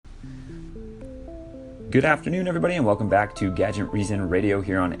Good afternoon, everybody, and welcome back to Gadget Reason Radio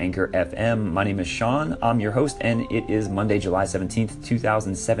here on Anchor FM. My name is Sean. I'm your host, and it is Monday, July 17th,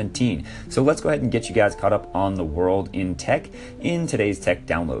 2017. So let's go ahead and get you guys caught up on the world in tech in today's Tech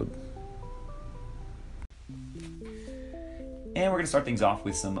Download. And we're going to start things off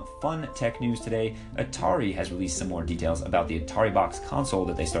with some fun tech news today. Atari has released some more details about the Atari Box console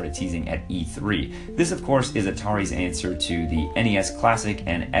that they started teasing at E3. This, of course, is Atari's answer to the NES Classic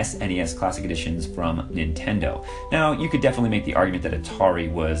and SNES Classic editions from Nintendo. Now, you could definitely make the argument that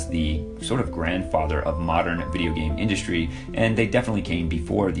Atari was the sort of grandfather of modern video game industry, and they definitely came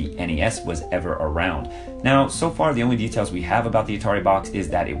before the NES was ever around. Now, so far, the only details we have about the Atari Box is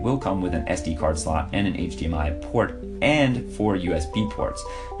that it will come with an SD card slot and an HDMI port and 4 USB ports.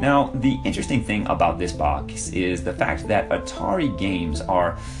 Now, the interesting thing about this box is the fact that Atari games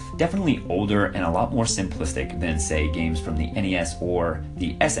are definitely older and a lot more simplistic than, say, games from the NES or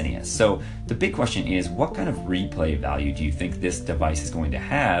the SNES. So the big question is, what kind of replay value do you think this device is going to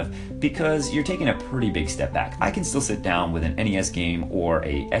have? Because you're taking a pretty big step back. I can still sit down with an NES game or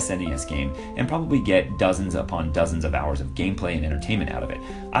a SNES game and probably get dozens upon dozens of hours of gameplay and entertainment out of it.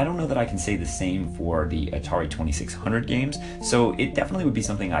 I don't know that I can say the same for the Atari 2600 games, so it definitely would be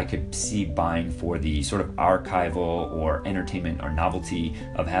something I could see buying for the sort of archival or entertainment or novelty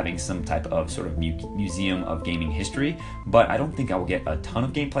of having some type of sort of museum of gaming history, but I don't think I will get a ton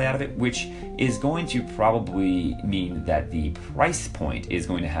of gameplay out of it, which is going to probably mean that the price point is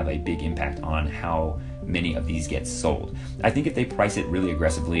going to have a big impact on how many of these get sold. I think if they price it really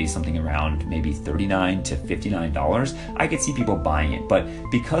aggressively, something around maybe $39 to $59, I could see people buying it. But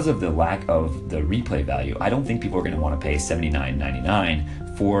because of the lack of the replay value, I don't think people are going to want to pay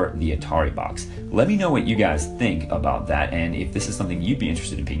 $79.99 for the Atari Box. Let me know what you guys think about that, and if this is something you'd be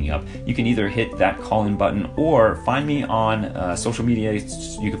interested in picking up. You can either hit that call-in button or find me on social media.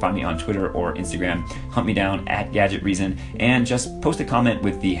 You can find me on Twitter or Instagram. Hunt me down at Gadget Reason and just post a comment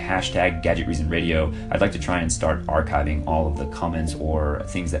with the hashtag Gadget Reason Radio. I'd like to try and start archiving all of the comments or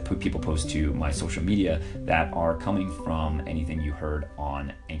things that people post to my social media that are coming from anything you heard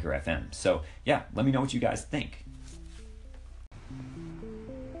on Anchor FM. So yeah, let me know what you guys think.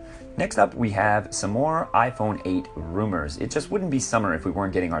 Next up, we have some more iPhone 8 rumors. It just wouldn't be summer if we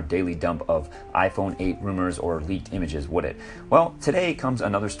weren't getting our daily dump of iPhone 8 rumors or leaked images, would it? Well, today comes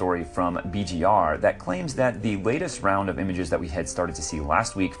another story from BGR that claims that the latest round of images that we had started to see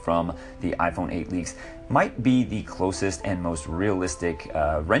last week from the iPhone 8 leaks might be the closest and most realistic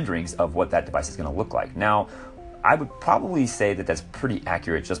renderings of what that device is going to look like. Now, I would probably say that that's pretty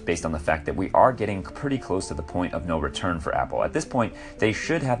accurate just based on the fact that we are getting pretty close to the point of no return for Apple. At this point, they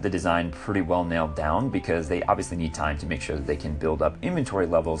should have the design pretty well nailed down because they obviously need time to make sure that they can build up inventory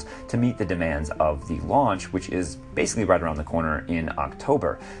levels to meet the demands of the launch, which is basically right around the corner in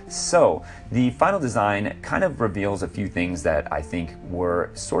October. So the final design kind of reveals a few things that I think were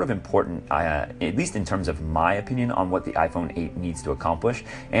sort of important, at least in terms of my opinion on what the iPhone 8 needs to accomplish.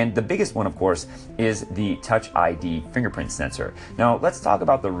 And the biggest one, of course, is the Touch ID fingerprint sensor. Now, let's talk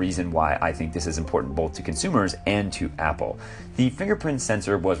about the reason why I think this is important both to consumers and to Apple. The fingerprint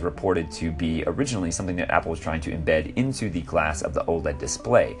sensor was reported to be originally something that Apple was trying to embed into the glass of the OLED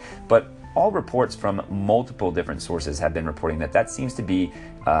display, but all reports from multiple different sources have been reporting that that seems to be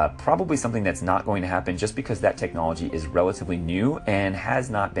probably something that's not going to happen just because that technology is relatively new and has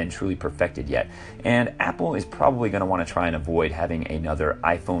not been truly perfected yet. And Apple is probably going to want to try and avoid having another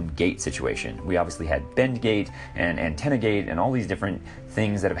iPhone gate situation. We obviously had Bend Gate and Antenna Gate and all these different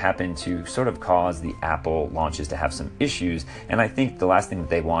things that have happened to sort of cause the Apple launches to have some issues. And I think the last thing that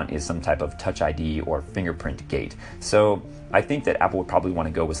they want is some type of Touch ID or fingerprint gate. So I think that Apple would probably want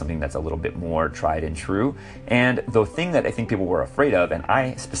to go with something that's a little bit more tried and true. And the thing that I think people were afraid of, and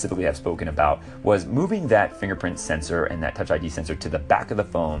I specifically have spoken about, was moving that fingerprint sensor and that Touch ID sensor to the back of the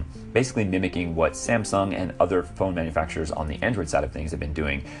phone, basically mimicking what Samsung and other phone manufacturers on the Android side of things have been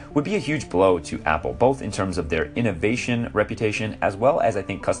doing, would be a huge blow to Apple, both in terms of their innovation reputation, as well as I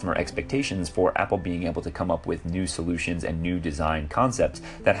think customer expectations for Apple being able to come up with new solutions and new design concepts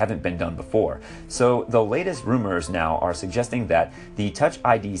that haven't been done before. So the latest rumors now are suggesting that the Touch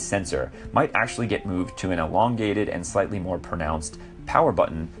ID sensor might actually get moved to an elongated and slightly more pronounced power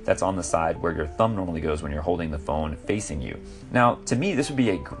button that's on the side where your thumb normally goes when you're holding the phone facing you. Now, to me, this would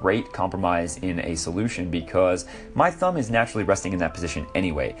be a great compromise in a solution because my thumb is naturally resting in that position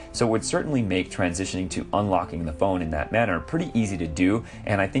anyway, so it would certainly make transitioning to unlocking the phone in that manner pretty easy to do,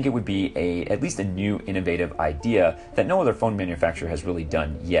 and I think it would be at least a new innovative idea that no other phone manufacturer has really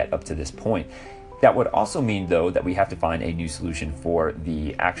done yet up to this point. That would also mean, though, that we have to find a new solution for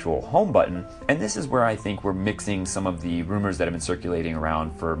the actual home button, and this is where I think we're mixing some of the rumors that have been circulating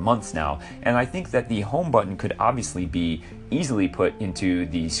around for months now. And I think that the home button could obviously be easily put into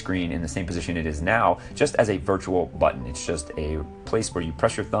the screen in the same position it is now, just as a virtual button. It's just a place where you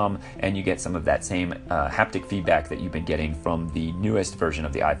press your thumb and you get some of that same haptic feedback that you've been getting from the newest version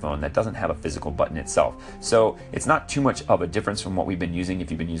of the iPhone that doesn't have a physical button itself. So it's not too much of a difference from what we've been using if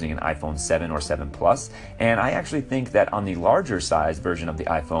you've been using an iPhone 7 or 7 Plus. And I actually think that on the larger size version of the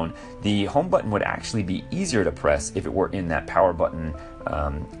iPhone, the home button would actually be easier to press if it were in that power button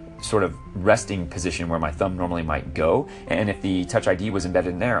sort of resting position where my thumb normally might go. And if the Touch ID was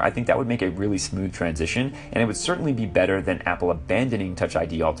embedded in there, I think that would make a really smooth transition, and it would certainly be better than Apple abandoning Touch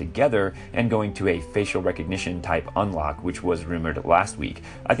ID altogether and going to a facial recognition type unlock, which was rumored last week.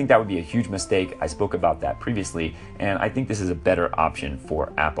 I think that would be a huge mistake. I spoke about that previously, and I think this is a better option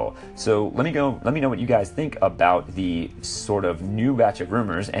for Apple. So let me know what you guys think about the sort of new batch of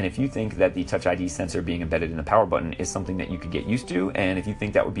rumors, and if you think that the Touch ID sensor being embedded in the power button is something that you could get used to, and if you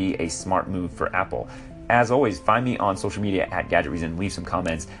think that would be a smart move for Apple. As always, find me on social media at Gadget Reason. Leave some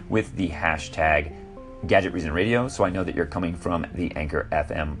comments with the hashtag Gadget Reason Radio so I know that you're coming from the Anchor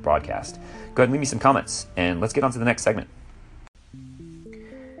FM broadcast. Go ahead and leave me some comments, and let's get on to the next segment.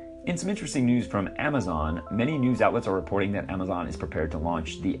 In some interesting news from Amazon, many news outlets are reporting that Amazon is prepared to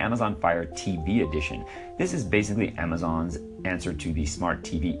launch the Amazon Fire TV edition. This is basically Amazon's answer to the smart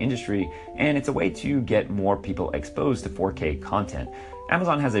TV industry, and it's a way to get more people exposed to 4K content.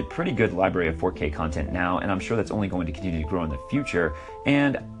 Amazon has a pretty good library of 4K content now, and I'm sure that's only going to continue to grow in the future.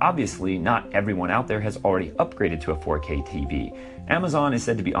 And obviously, not everyone out there has already upgraded to a 4K TV. Amazon is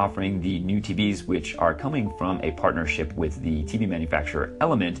said to be offering the new TVs, which are coming from a partnership with the TV manufacturer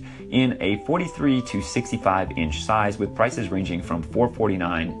Element, in a 43 to 65 inch size with prices ranging from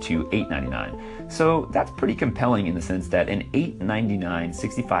 $449 to $899. So that's pretty compelling in the sense that an $899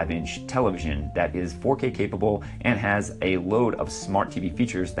 65 inch television that is 4K capable and has a load of smart TV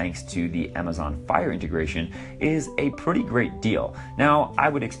features thanks to the Amazon Fire integration is a pretty great deal. Now, I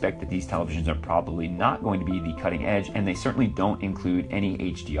would expect that these televisions are probably not going to be the cutting edge, and they certainly don't include any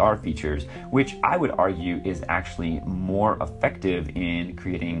HDR features, which I would argue is actually more effective in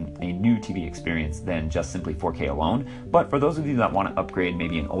creating a new TV experience than just simply 4K alone. But for those of you that want to upgrade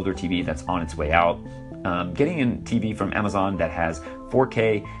maybe an older TV that's on its way out, getting a TV from Amazon that has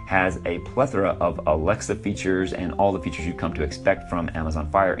 4K, has a plethora of Alexa features and all the features you've come to expect from Amazon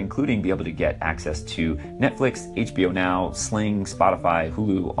Fire, including be able to get access to Netflix, HBO Now, Sling, Spotify,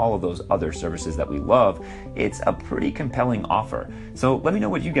 Hulu, all of those other services that we love. It's a pretty compelling offer. So let me know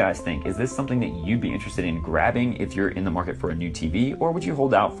what you guys think. Is this something that you'd be interested in grabbing if you're in the market for a new TV, or would you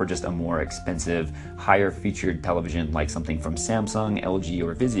hold out for just a more expensive, higher featured television like something from Samsung, LG,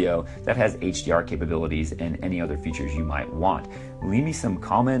 or Vizio that has HDR capabilities and any other features you might want? Leave me some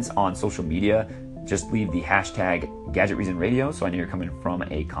comments on social media. Just leave the hashtag Gadget Reason Radio so I know you're coming from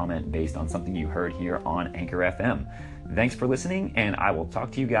a comment based on something you heard here on Anchor FM. Thanks for listening, and I will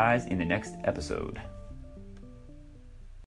talk to you guys in the next episode.